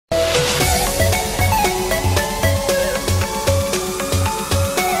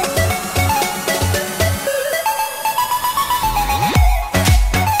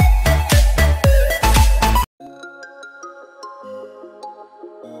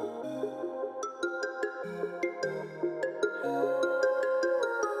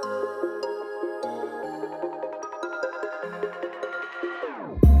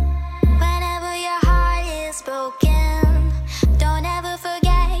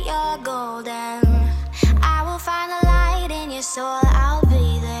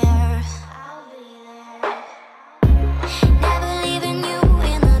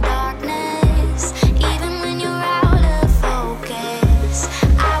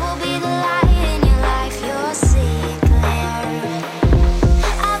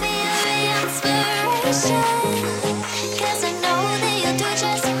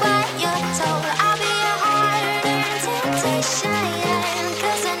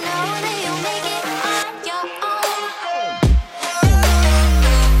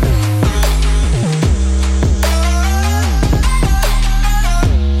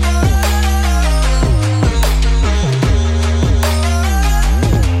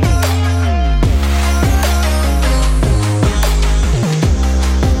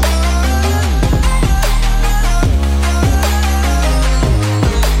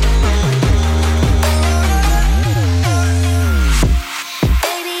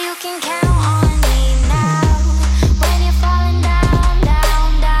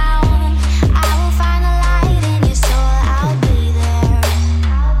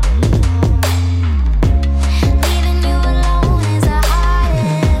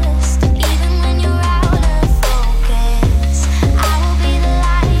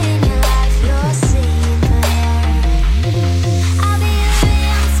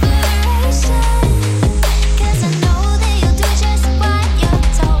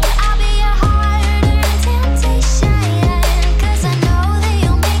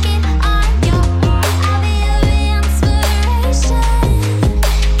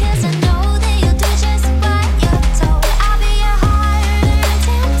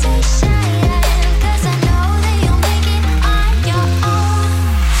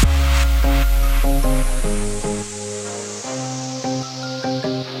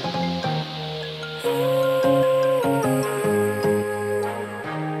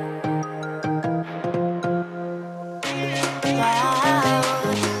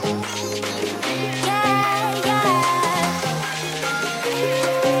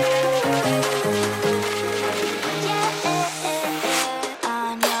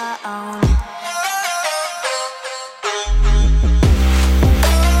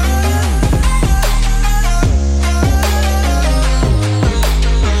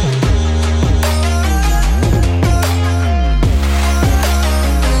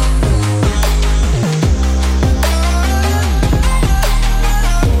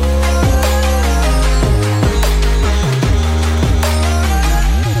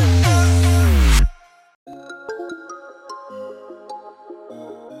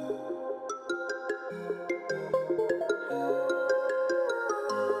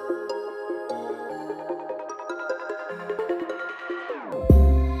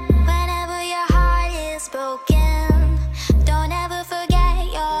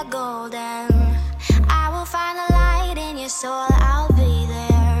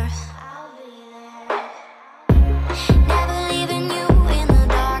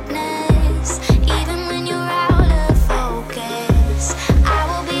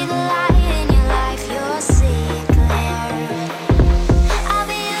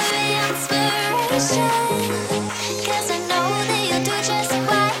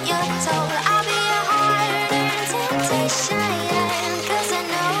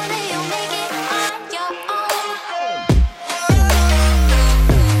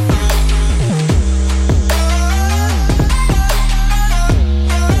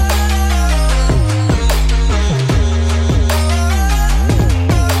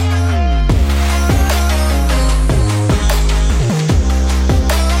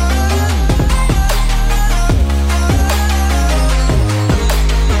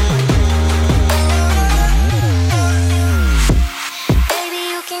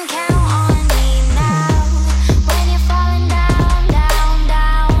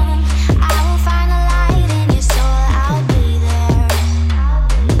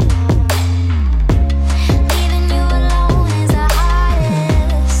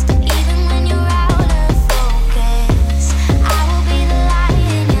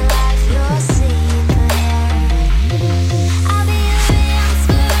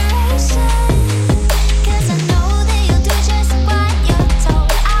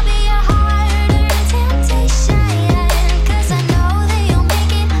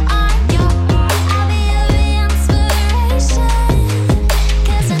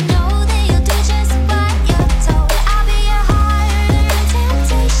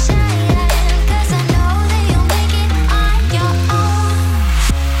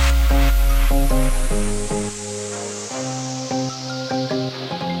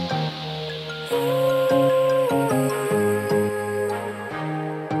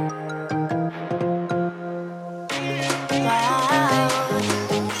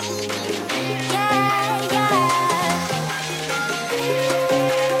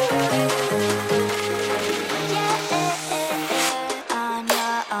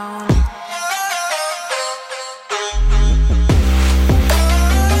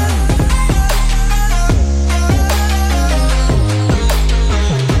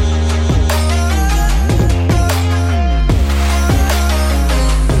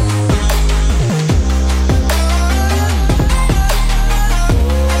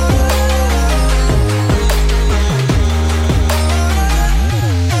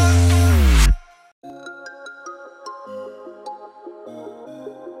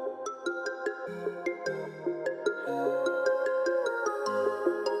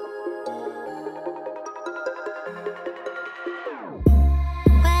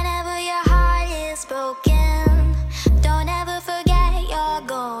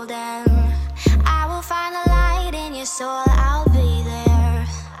soul, I'll be there.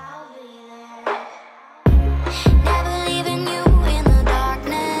 Never leaving you in the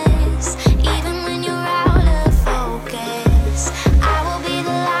darkness, even when you're out of focus. I will be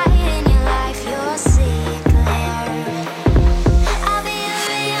the light in your life, you'll see it clear. I'll be your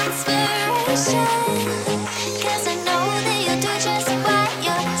inspiration, 'cause I know that you'll do just what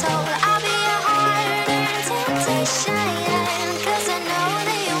you're told. I'll be your hard-earned temptation, 'cause I know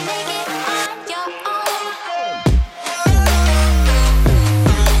that you'll make it on your own.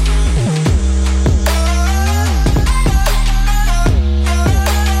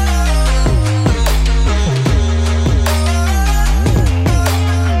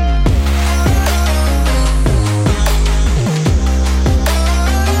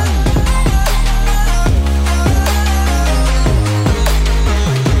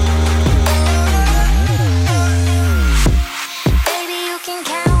 Baby, you can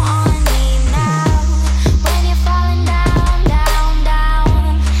count on me now. When you're falling down, down,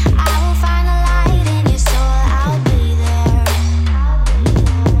 down, I will find the light in your soul, I'll be there.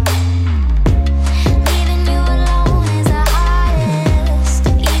 Leaving you alone is the hardest,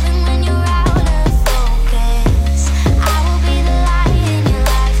 even when you're out of focus. I will be the light in your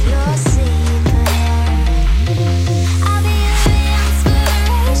life, you'll see it clear. I'll be your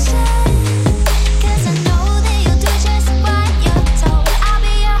inspiration, 'cause I know that you'll do just what you're told. I'll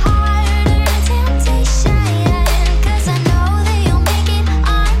be your hard-earned temptation, 'cause I know that you'll make it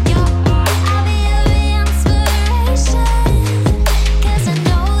on your own. I'll be your inspiration, 'cause I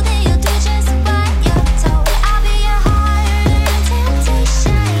know that you'll do just what you're told. I'll be your hard-earned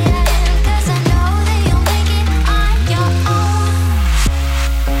temptation, 'cause I know that you'll make it on your own.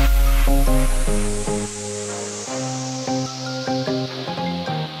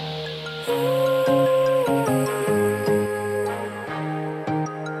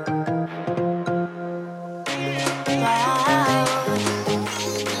 Wow.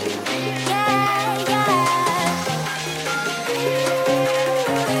 Yeah, yeah.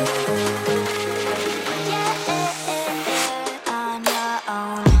 On your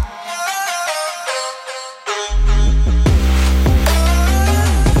own.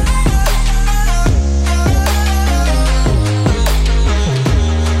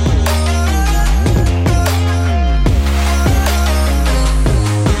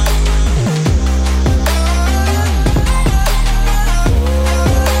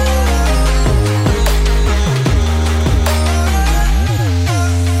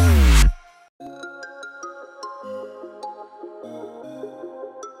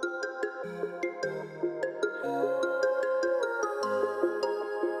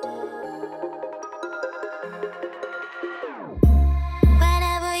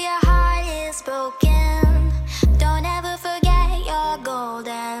 Whenever your heart is broken, don't ever forget you're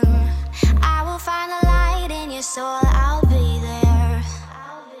golden. I will find the light in your soul,